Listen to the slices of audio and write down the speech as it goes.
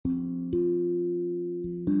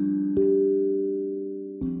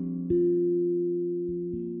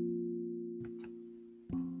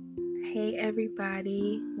Hey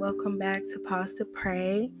everybody, welcome back to Pause to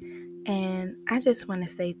Pray. And I just want to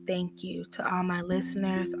say thank you to all my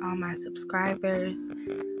listeners, all my subscribers.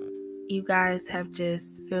 You guys have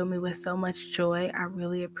just filled me with so much joy. I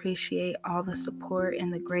really appreciate all the support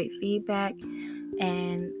and the great feedback.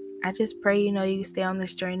 And I just pray you stay on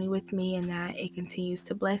this journey with me and that it continues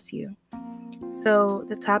to bless you. So,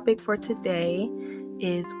 the topic for today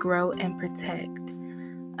is grow and protect.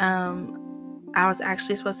 I was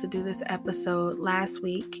actually supposed to do this episode last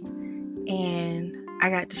week and I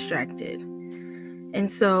got distracted. And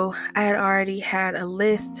so I had already had a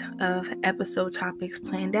list of episode topics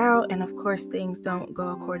planned out, and of course, things don't go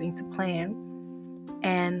according to plan.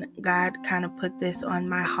 And God kind of put this on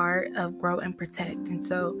my heart of grow and protect. And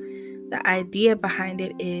so the idea behind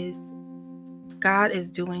it is God is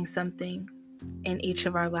doing something in each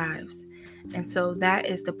of our lives. And so that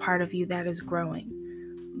is the part of you that is growing.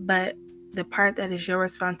 But the part that is your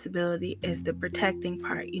responsibility is the protecting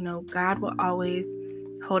part. God will always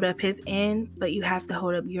hold up his end, but you have to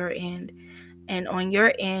hold up your end. And on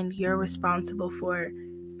your end, you're responsible for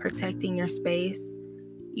protecting your space,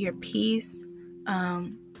 your peace,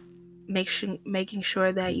 making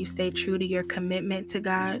sure that you stay true to your commitment to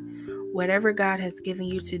God. Whatever God has given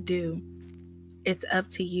you to do, it's up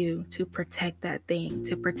to you to protect that thing,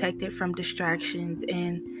 to protect it from distractions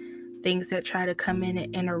and things that try to come in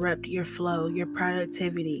and interrupt your flow, your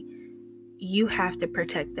productivity. You have to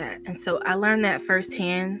protect that. And so I learned that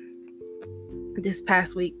firsthand this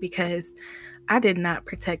past week because I did not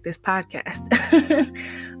protect this podcast.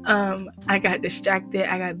 I got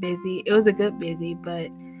distracted. I got busy. It was a good busy, but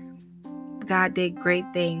God did great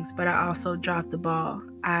things, but I also dropped the ball.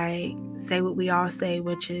 I say what we all say,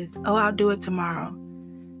 which is, I'll do it tomorrow.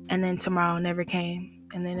 And then tomorrow never came.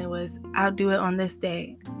 And then it was, I'll do it on this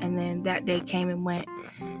day. And then that day came and went.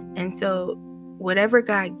 And so whatever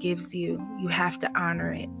God gives you, you have to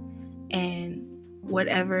honor it. And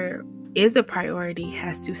whatever is a priority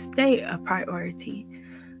has to stay a priority.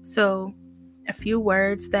 So a few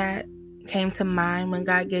words that came to mind when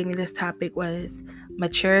God gave me this topic was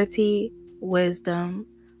maturity, wisdom,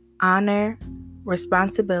 honor,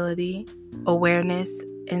 responsibility, awareness,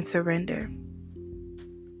 and surrender.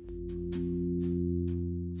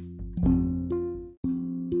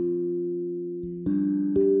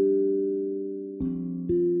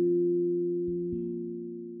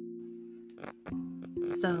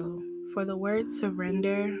 So for the word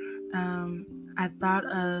surrender, I thought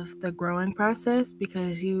of the growing process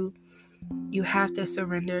because you have to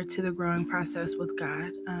surrender to the growing process with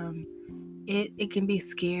God. It can be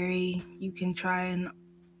scary. You can try and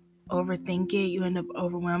overthink it. You end up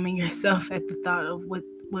overwhelming yourself at the thought of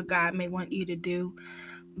what God may want you to do.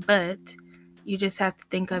 But you just have to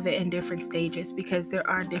think of it in different stages because there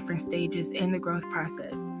are different stages in the growth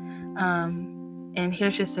process. And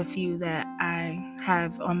here's just a few that I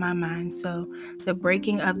have on my mind. So the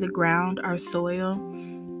breaking of the ground, our soil.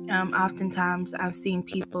 Oftentimes I've seen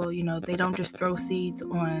people, they don't just throw seeds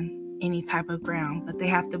on any type of ground, but they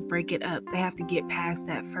have to break it up. They have to get past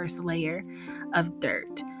that first layer of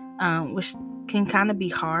dirt, which can kind of be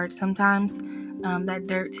hard sometimes. That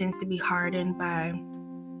dirt tends to be hardened by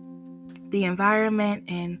the environment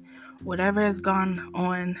and whatever has gone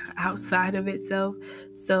on outside of itself.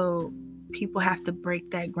 So people have to break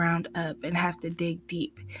that ground up and have to dig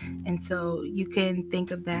deep. And so you can think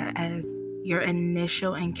of that as your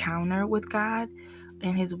initial encounter with God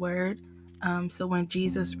and his word. So when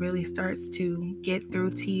Jesus really starts to get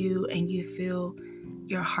through to you and you feel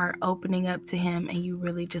your heart opening up to him and you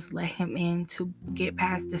really just let him in to get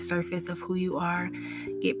past the surface of who you are,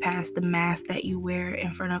 get past the mask that you wear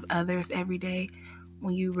in front of others every day,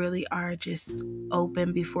 when you really are just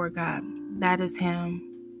open before God. That is him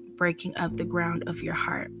breaking up the ground of your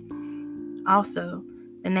heart. Also,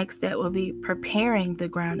 the next step will be preparing the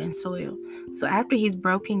ground and soil. So after he's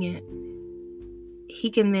broken it,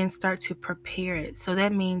 he can then start to prepare it. So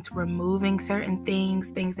that means removing certain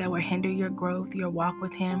things that will hinder your growth, your walk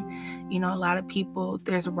with him. A lot of people,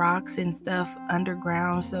 there's rocks and stuff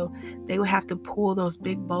underground, so they would have to pull those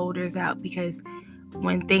big boulders out because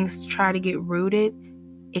when things try to get rooted,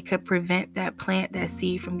 it could prevent that plant, that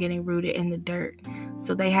seed from getting rooted in the dirt.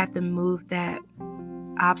 So they have to move that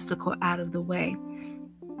obstacle out of the way.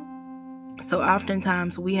 So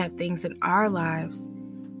oftentimes we have things in our lives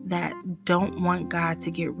that don't want God to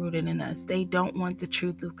get rooted in us. They don't want the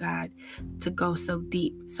truth of God to go so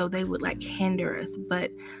deep. So they would hinder us.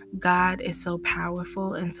 But God is so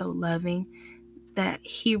powerful and so loving that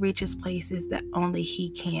he reaches places that only he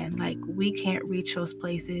can. We can't reach those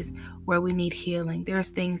places where we need healing. There's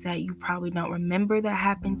things that you probably don't remember that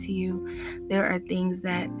happened to you. There are things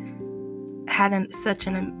that had such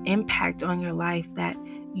an impact on your life that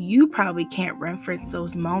you probably can't reference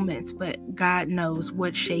those moments, but God knows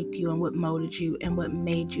what shaped you and what molded you and what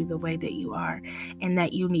made you the way that you are, and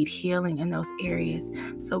that you need healing in those areas.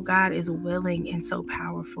 So God is willing and so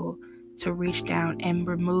powerful to reach down and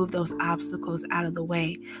remove those obstacles out of the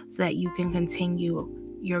way so that you can continue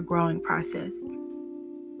your growing process.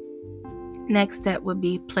 Next step would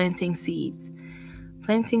be planting seeds.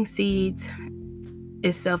 Planting seeds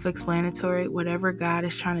is self-explanatory. Whatever God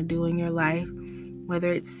is trying to do in your life,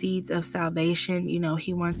 whether it's seeds of salvation,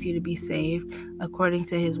 he wants you to be saved according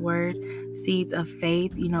to his word, seeds of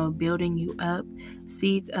faith, building you up,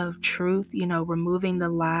 seeds of truth, removing the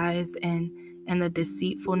lies and the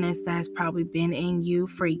deceitfulness that has probably been in you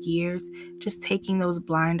for years, just taking those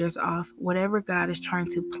blinders off. Whatever God is trying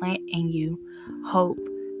to plant in you, hope,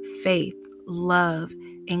 faith, love,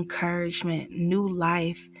 encouragement, new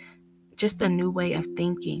life, just a new way of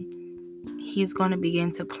thinking, he's going to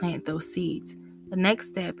begin to plant those seeds. The next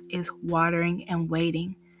step is watering and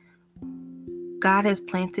waiting. God has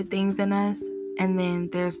planted things in us, and then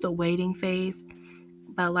there's the waiting phase.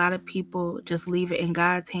 But a lot of people just leave it in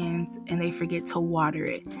God's hands and they forget to water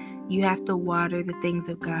it. You have to water the things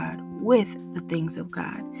of God with the things of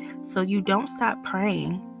God. So you don't stop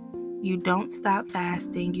praying. You don't stop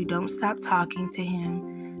fasting. You don't stop talking to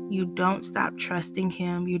him. You don't stop trusting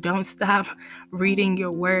him. You don't stop reading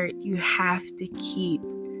your word. You have to keep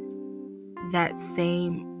that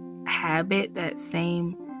same habit, that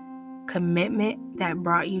same commitment that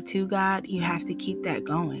brought you to God. You have to keep that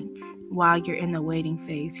going while you're in the waiting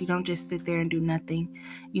phase. You don't just sit there and do nothing.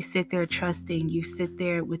 You sit there trusting. You sit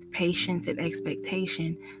there with patience and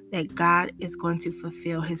expectation that God is going to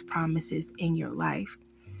fulfill his promises in your life.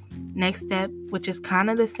 Next step, which is kind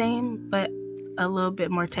of the same, but a little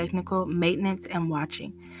bit more technical, maintenance and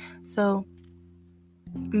watching. So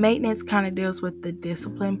maintenance kind of deals with the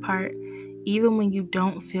discipline part. Even when you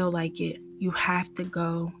don't feel like it, you have to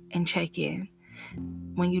go and check in.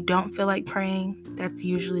 When you don't feel like praying, that's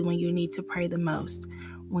usually when you need to pray the most.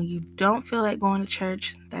 When you don't feel like going to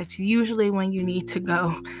church, that's usually when you need to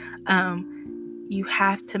go. You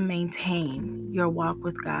have to maintain your walk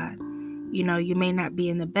with God. You may not be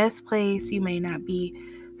in the best place. You may not be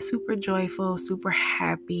super joyful, super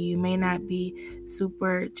happy. You may not be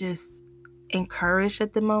super just encouraged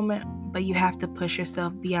at the moment, but you have to push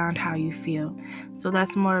yourself beyond how you feel. So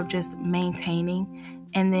that's more of just maintaining,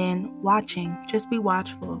 and then watching. Just be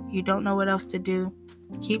watchful. You don't know what else to do.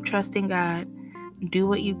 Keep trusting God. Do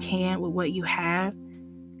what you can with what you have,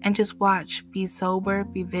 and just watch. Be sober,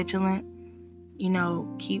 be vigilant.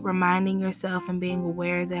 Keep reminding yourself and being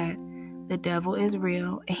aware that the devil is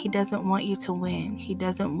real and he doesn't want you to win. He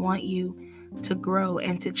doesn't want you to grow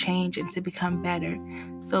and to change and to become better.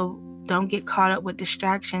 So don't get caught up with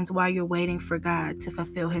distractions while you're waiting for God to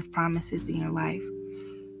fulfill his promises in your life.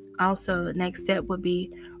 Also, the next step would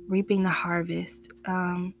be reaping the harvest.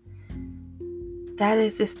 That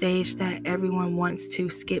is the stage that everyone wants to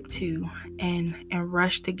skip to and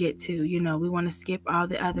rush to get to. We want to skip all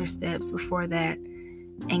the other steps before that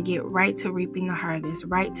and get right to reaping the harvest,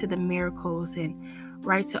 right to the miracles, and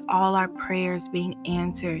right to all our prayers being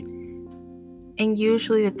answered. And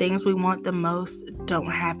usually the things we want the most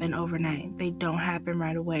don't happen overnight. They don't happen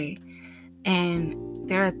right away. And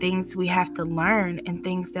there are things we have to learn and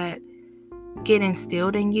things that get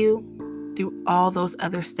instilled in you through all those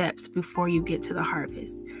other steps before you get to the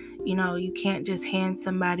harvest. You can't just hand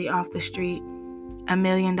somebody off the street $1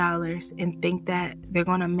 million and think that they're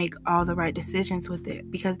going to make all the right decisions with it,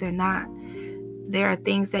 because they're not. There are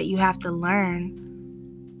things that you have to learn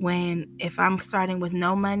if I'm starting with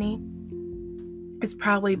no money, it's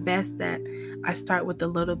probably best that I start with a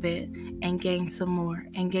little bit and gain some more,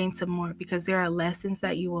 because there are lessons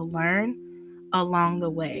that you will learn along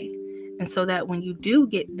the way. And so that when you do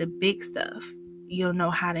get the big stuff, you'll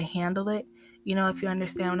know how to handle it, if you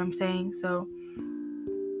understand what I'm saying. So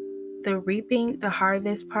the reaping the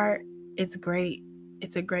harvest part, it's great.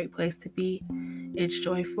 It's a great place to be. It's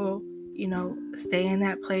joyful. Stay in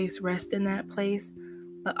that place, rest in that place,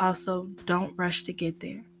 but also don't rush to get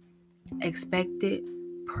there. Expect it,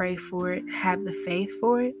 pray for it, have the faith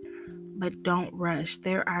for it, but don't rush.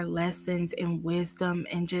 There are lessons and wisdom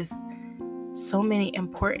and just so many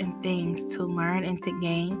important things to learn and to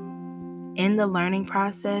gain in the learning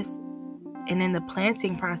process and in the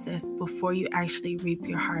planting process before you actually reap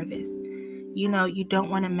your harvest. You don't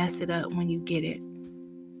want to mess it up when you get it,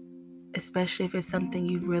 especially if it's something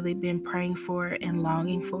you've really been praying for and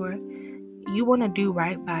longing for. you want to do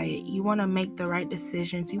right by it. You want to make the right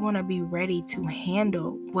decisions. You want to be ready to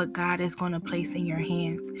handle what God is going to place in your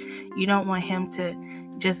hands. You don't want him to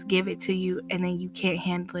just give it to you and then you can't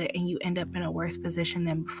handle it and you end up in a worse position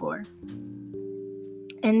than before.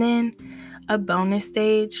 And then a bonus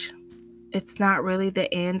stage, it's not really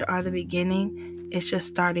the end or the beginning. It's just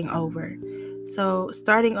starting over. So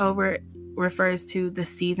starting over refers to the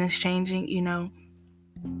seasons changing.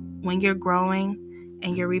 When you're growing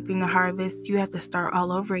and you're reaping the harvest, you have to start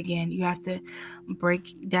all over again. You have to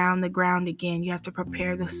break down the ground again. You have to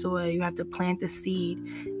prepare the soil. You have to plant the seed.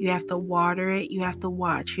 You have to water it. You have to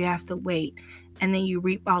watch. You have to wait. And then you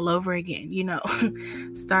reap all over again.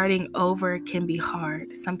 Starting over can be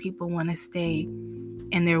hard. Some people want to stay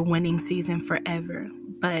in their winning season forever,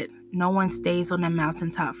 but no one stays on the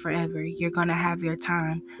mountaintop forever. You're going to have your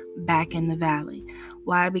time back in the valley.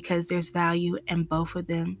 Why? Because there's value in both of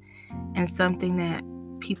them. And something that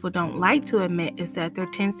people don't like to admit is that there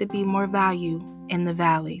tends to be more value in the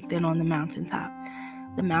valley than on the mountaintop.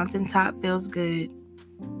 The mountaintop feels good.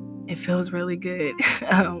 It feels really good.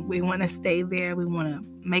 We want to stay there. We want to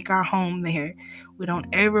make our home there. We don't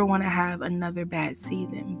ever want to have another bad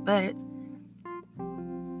season. But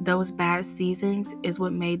those bad seasons is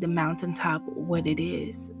what made the mountaintop what it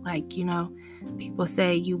is. People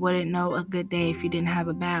say you wouldn't know a good day if you didn't have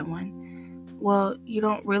a bad one. Well, you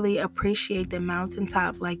don't really appreciate the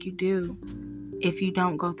mountaintop like you do if you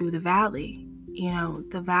don't go through the valley.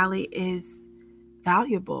 The valley is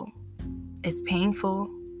valuable. It's painful.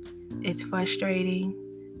 It's frustrating.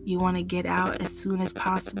 You want to get out as soon as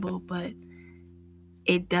possible, but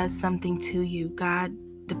it does something to you. God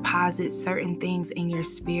deposits certain things in your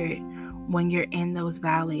spirit when you're in those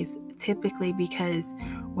valleys, typically because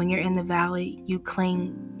when you're in the valley, you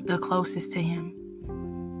cling the closest to him.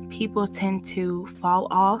 People tend to fall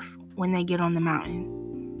off when they get on the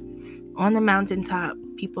mountain. On the mountaintop,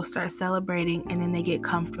 people start celebrating and then they get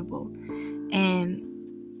comfortable. And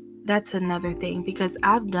that's another thing, because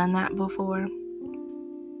I've done that before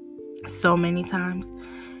so many times.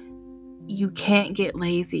 You can't get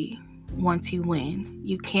lazy once you win.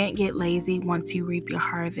 You can't get lazy once you reap your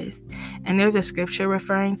harvest. And there's a scripture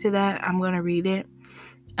referring to that. I'm going to read it.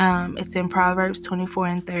 It's in Proverbs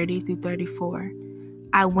 24:30-34.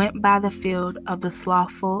 I went by the field of the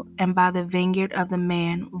slothful and by the vineyard of the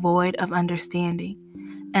man void of understanding.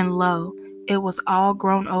 And lo, it was all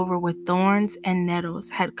grown over with thorns, and nettles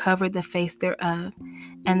had covered the face thereof,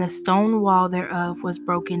 and the stone wall thereof was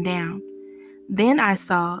broken down. Then I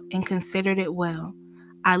saw and considered it well.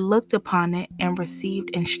 I looked upon it and received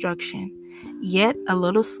instruction. Yet a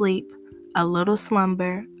little sleep, a little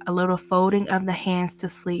slumber, a little folding of the hands to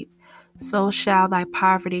sleep. So shall thy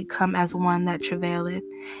poverty come as one that travaileth,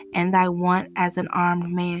 and thy want as an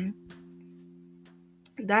armed man.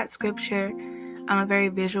 That scripture, I'm a very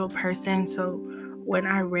visual person, so when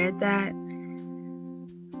I read that,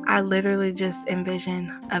 I literally just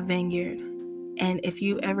envisioned a vineyard. And if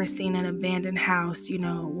you've ever seen an abandoned house,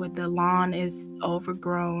 where the lawn is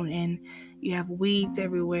overgrown and you have weeds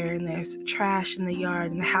everywhere and there's trash in the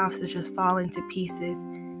yard and the house is just falling to pieces,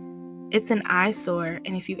 it's an eyesore.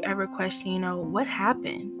 And if you've ever questioned, what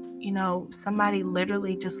happened? Somebody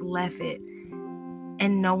literally just left it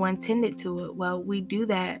and no one tended to it. Well, we do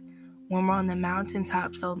that when we're on the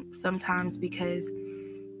mountaintop. So sometimes because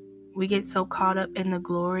we get so caught up in the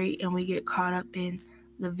glory and we get caught up in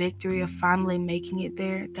the victory of finally making it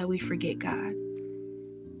there that we forget God.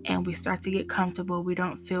 And we start to get comfortable. We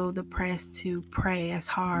don't feel the press to pray as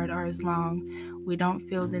hard or as long. We don't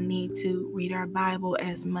feel the need to read our Bible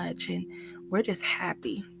as much. And we're just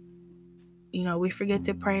happy. We forget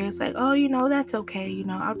to pray. It's like, that's okay.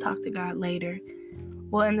 I'll talk to God later.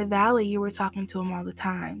 Well, in the valley, you were talking to him all the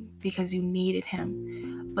time because you needed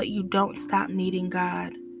him. But you don't stop needing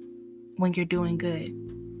God when you're doing good.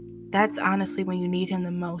 That's honestly when you need him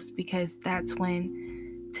the most, because that's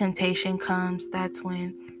when temptation comes. That's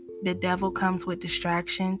when the devil comes with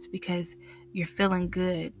distractions because you're feeling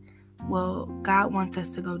good. Well, God wants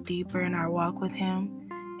us to go deeper in our walk with him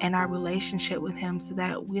and our relationship with him so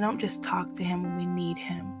that we don't just talk to him when we need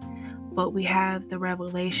him, but we have the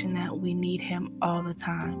revelation that we need him all the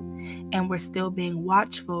time. And we're still being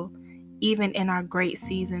watchful even in our great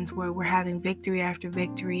seasons where we're having victory after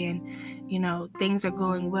victory and, things are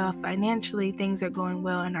going well financially, things are going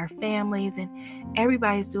well in our families, and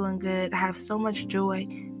everybody's doing good. I have so much joy.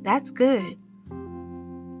 That's good.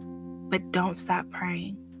 But don't stop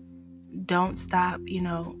praying. Don't stop,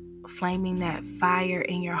 flaming that fire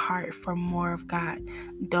in your heart for more of God.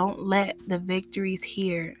 Don't let the victories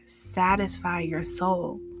here satisfy your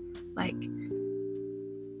soul.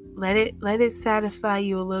 Let it satisfy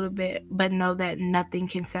you a little bit, but know that nothing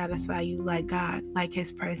can satisfy you like God, like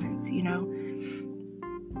his presence.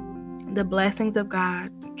 The blessings of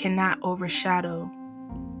God cannot overshadow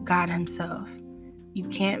God himself. You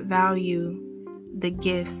can't value the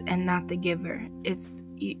gifts and not the giver.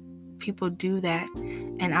 People do that,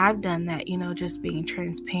 and I've done that, just being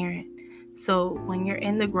transparent. So when you're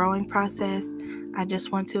in the growing process, I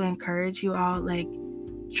just want to encourage you all,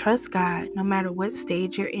 trust God. No matter what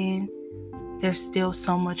stage you're in, there's still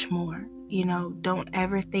so much more. Don't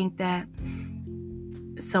ever think that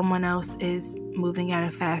someone else is moving at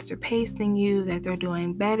a faster pace than you, that they're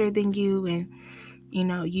doing better than you, and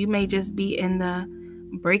you may just be in the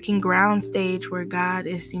breaking ground stage where God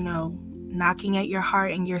is, knocking at your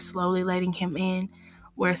heart and you're slowly letting him in,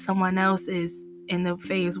 where someone else is in the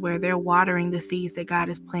phase where they're watering the seeds that God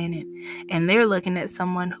has planted, and they're looking at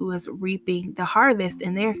someone who is reaping the harvest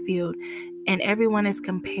in their field, and everyone is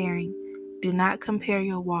comparing. Do not compare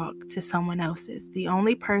your walk to someone else's. The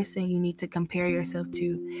only person you need to compare yourself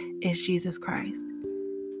to is Jesus Christ.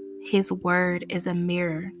 His word is a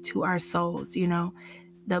mirror to our souls.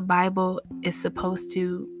 The Bible is supposed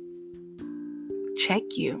to check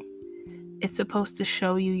you. It's supposed to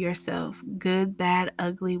show you yourself, good, bad,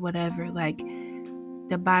 ugly, whatever.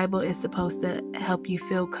 The Bible is supposed to help you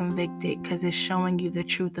feel convicted because it's showing you the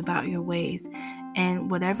truth about your ways.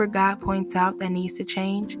 And whatever God points out that needs to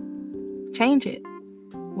change it.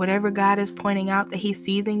 Whatever God is pointing out that he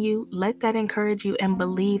sees in you, let that encourage you and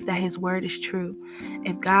believe that his word is true.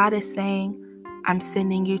 If God is saying, I'm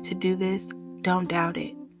sending you to do this, don't doubt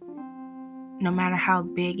it. No matter how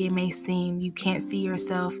big it may seem, you can't see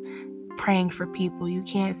yourself praying for people. You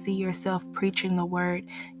can't see yourself preaching the word.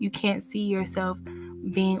 You can't see yourself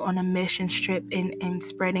being on a mission trip and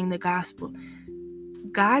spreading the gospel.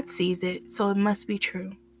 God sees it, so it must be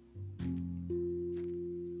true.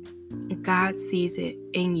 God sees it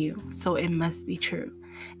in you, so it must be true.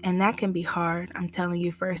 And that can be hard, I'm telling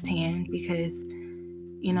you firsthand, because,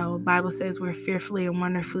 the Bible says we're fearfully and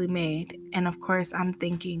wonderfully made. And of course, I'm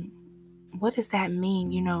thinking, what does that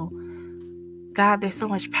mean? God, there's so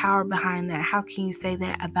much power behind that. How can you say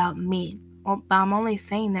that about me? But I'm only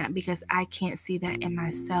saying that because I can't see that in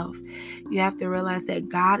myself. You have to realize that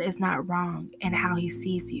God is not wrong in how he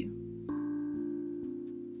sees you.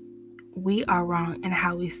 We are wrong in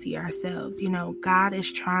how we see ourselves. God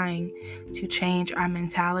is trying to change our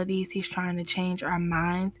mentalities. He's trying to change our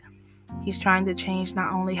minds. He's trying to change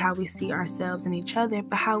not only how we see ourselves and each other,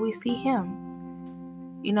 but how we see him.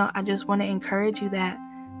 I just want to encourage you that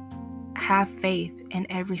have faith in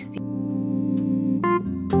every stage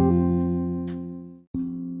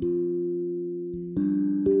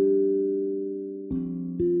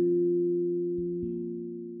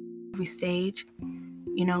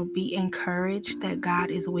be encouraged that God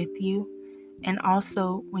is with you. And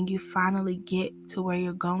also, when you finally get to where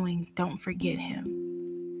you're going, don't forget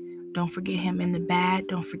him. Don't forget him in the bad.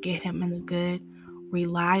 Don't forget him in the good.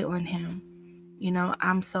 Rely on him.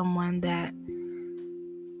 I'm someone that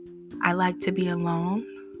I like to be alone,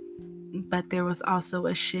 but there was also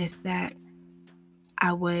a shift that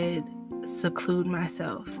I would seclude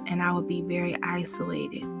myself and I would be very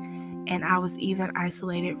isolated. And I was even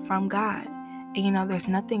isolated from God. And there's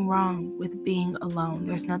nothing wrong with being alone.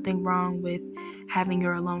 There's nothing wrong with having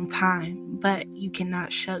your alone time, but you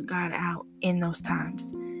cannot shut God out in those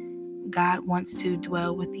times. God wants to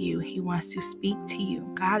dwell with you. He wants to speak to you.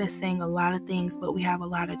 God is saying a lot of things, but we have a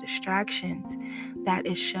lot of distractions that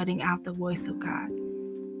is shutting out the voice of God.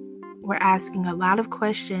 We're asking a lot of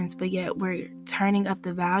questions, but yet we're turning up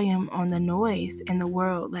the volume on the noise in the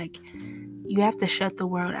world. You have to shut the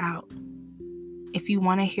world out. If you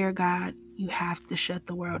want to hear God, you have to shut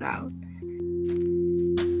the world out.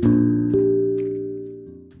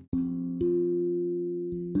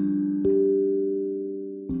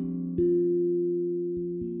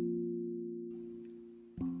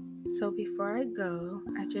 So before I go,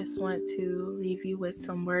 I just want to leave you with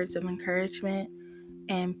some words of encouragement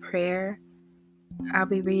and prayer. I'll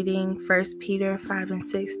be reading 1 Peter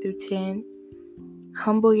 5:6-10.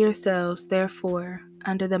 Humble yourselves, therefore,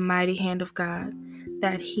 under the mighty hand of God,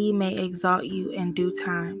 that he may exalt you in due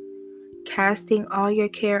time, casting all your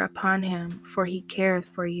care upon him, for he careth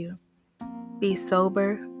for you. Be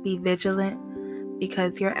sober, be vigilant,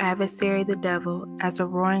 because your adversary the devil, as a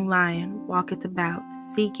roaring lion, walketh about,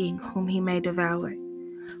 seeking whom he may devour.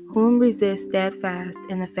 Whom resist steadfast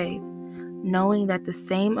in the faith, knowing that the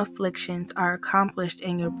same afflictions are accomplished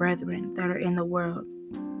in your brethren that are in the world.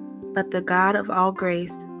 But the God of all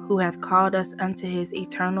grace, who hath called us unto his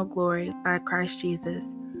eternal glory by Christ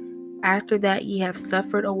Jesus, after that ye have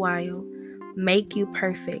suffered a while, make you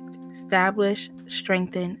perfect, establish,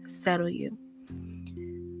 strengthen, settle you.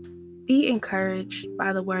 Be encouraged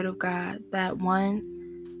by the word of God that one,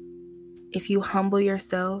 if you humble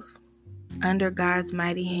yourself under God's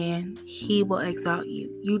mighty hand, He will exalt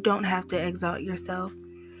you. You don't have to exalt yourself.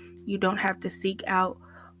 You don't have to seek out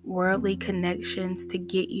worldly connections to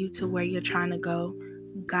get you to where you're trying to go.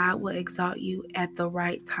 God will exalt you at the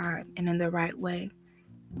right time and in the right way.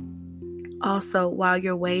 Also, while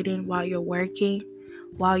you're waiting, while you're working,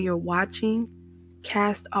 while you're watching,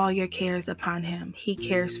 cast all your cares upon Him. He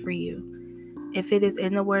cares for you. If it is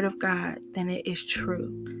in the Word of God, then it is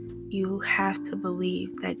true. You have to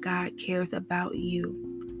believe that God cares about you.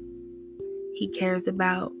 He cares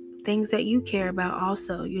about things that you care about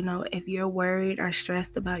also. If you're worried or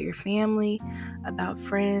stressed about your family, about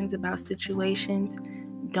friends, about situations,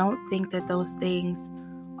 don't think that those things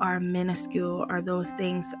are minuscule or those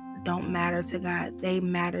things don't matter to God. They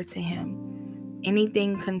matter to Him.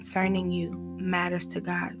 Anything concerning you matters to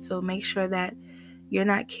God. So make sure that you're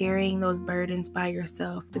not carrying those burdens by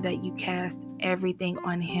yourself, but that you cast everything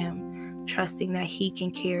on Him, trusting that He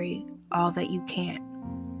can carry all that you can't.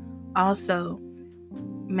 Also,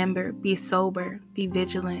 remember, be sober, be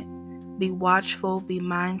vigilant, be watchful, be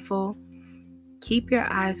mindful. Keep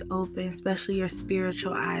your eyes open, especially your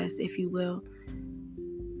spiritual eyes, if you will,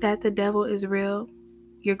 that the devil is real.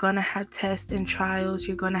 You're going to have tests and trials.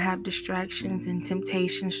 You're going to have distractions and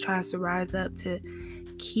temptations tries to rise up to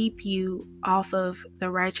keep you off of the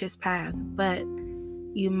righteous path, but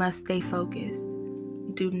you must stay focused.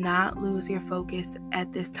 Do not lose your focus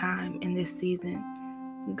at this time in this season.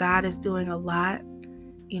 God is doing a lot.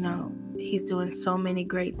 He's doing so many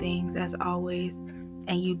great things as always,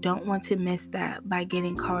 and you don't want to miss that by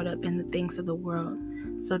getting caught up in the things of the world.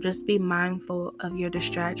 So just be mindful of your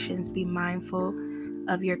distractions, be mindful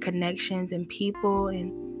of your connections and people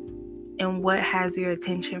and what has your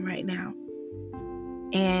attention right now.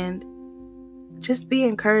 And just be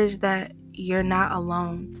encouraged that you're not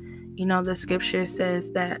alone. The scripture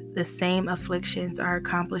says that the same afflictions are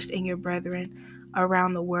accomplished in your brethren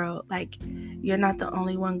around the world. Like, you're not the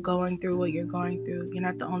only one going through what you're going through. You're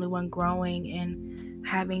not the only one growing and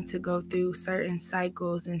having to go through certain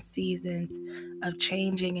cycles and seasons of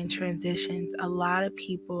changing and transitions. A lot of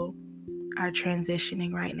people are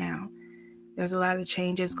transitioning right now. There's a lot of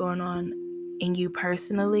changes going on in you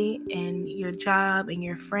personally, in your job, in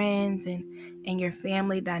your friends, and in your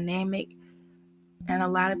family dynamic. And a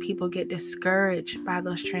lot of people get discouraged by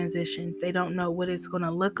those transitions. They don't know what it's going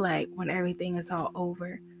to look like when everything is all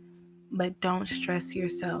over. But don't stress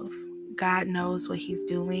yourself. God knows what He's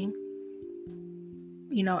doing.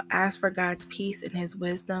 Ask for God's peace and His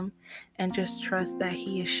wisdom, and just trust that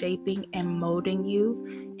He is shaping and molding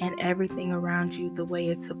you and everything around you the way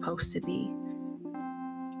it's supposed to be.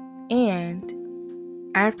 And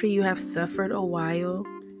after you have suffered a while,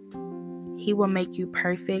 He will make you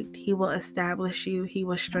perfect. He will establish you. He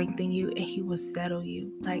will strengthen you, and He will settle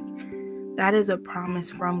you. Like, that is a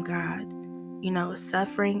promise from God.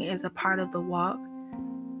 Suffering is a part of the walk.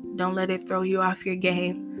 Don't let it throw you off your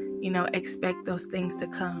game. Expect those things to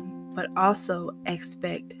come, but also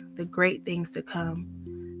expect the great things to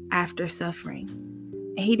come after suffering.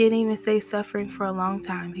 And He didn't even say suffering for a long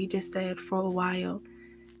time. He just said for a while.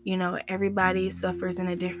 Everybody suffers in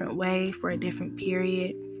a different way for a different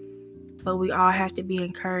period. But we all have to be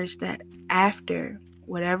encouraged that after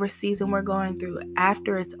whatever season we're going through,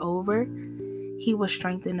 after it's over, He will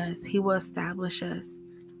strengthen us. He will establish us.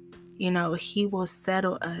 He will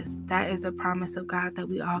settle us. That is a promise of God that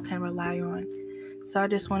we all can rely on. So I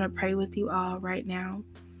just want to pray with you all right now.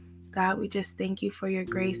 God, we just thank You for Your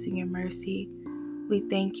grace and Your mercy. We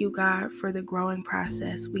thank You, God, for the growing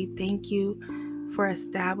process. We thank You for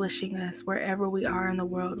establishing us wherever we are in the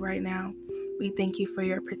world right now. We thank You for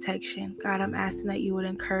Your protection. God, I'm asking that You would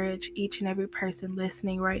encourage each and every person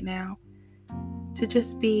listening right now to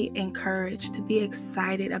just be encouraged, to be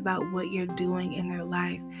excited about what You're doing in their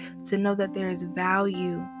life, to know that there is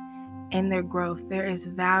value in their growth. There is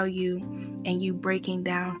value in You breaking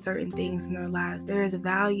down certain things in their lives. There is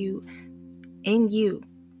value in You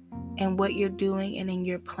and what You're doing and in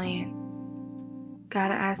Your plan.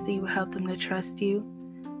 God, I ask that You would help them to trust You,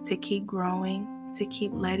 to keep growing, to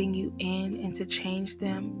keep letting You in, and to change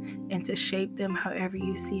them and to shape them however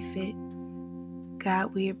You see fit.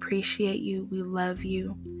 God, we appreciate You. We love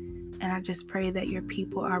You. And I just pray that Your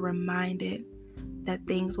people are reminded that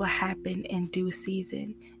things will happen in due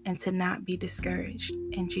season and to not be discouraged.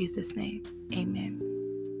 In Jesus' name, amen.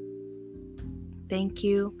 Thank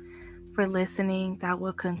you for listening. That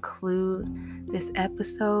will conclude this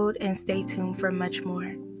episode, and stay tuned for much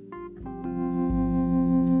more.